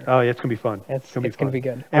to get there. Oh, it's going to be fun. It's going to be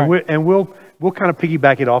good. And we'll kind of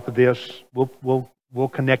piggyback it off of this. We'll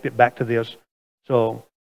connect it back to this. So,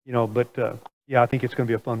 but I think it's going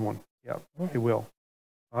to be a fun one. Yeah, it will.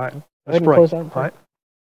 All right. Let's pray. Close out. All right.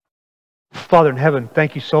 Father in heaven,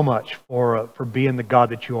 thank you so much for being the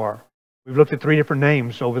God that you are. We've looked at 3 different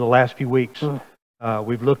names over the last few weeks.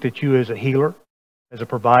 We've looked at you as a healer, as a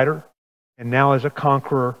provider, and now as a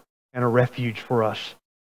conqueror and a refuge for us.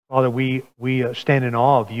 Father, we stand in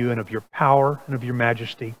awe of you and of your power and of your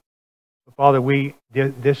majesty. But Father,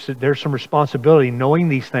 there's some responsibility. Knowing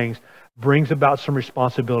these things brings about some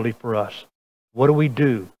responsibility for us. What do we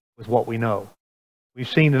do with what we know? We've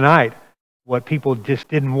seen tonight what people just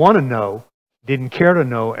didn't want to know, didn't care to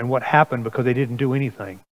know, and what happened because they didn't do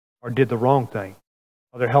anything or did the wrong thing.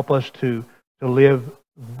 Father, help us to live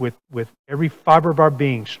with every fiber of our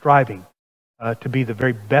being striving to be the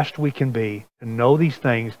very best we can be, to know these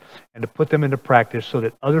things and to put them into practice so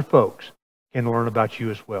that other folks can learn about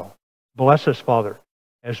you as well. Bless us, Father,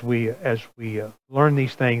 as we learn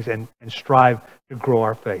these things and strive to grow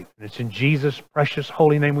our faith. And it's in Jesus' precious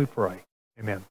holy name we pray. Amen.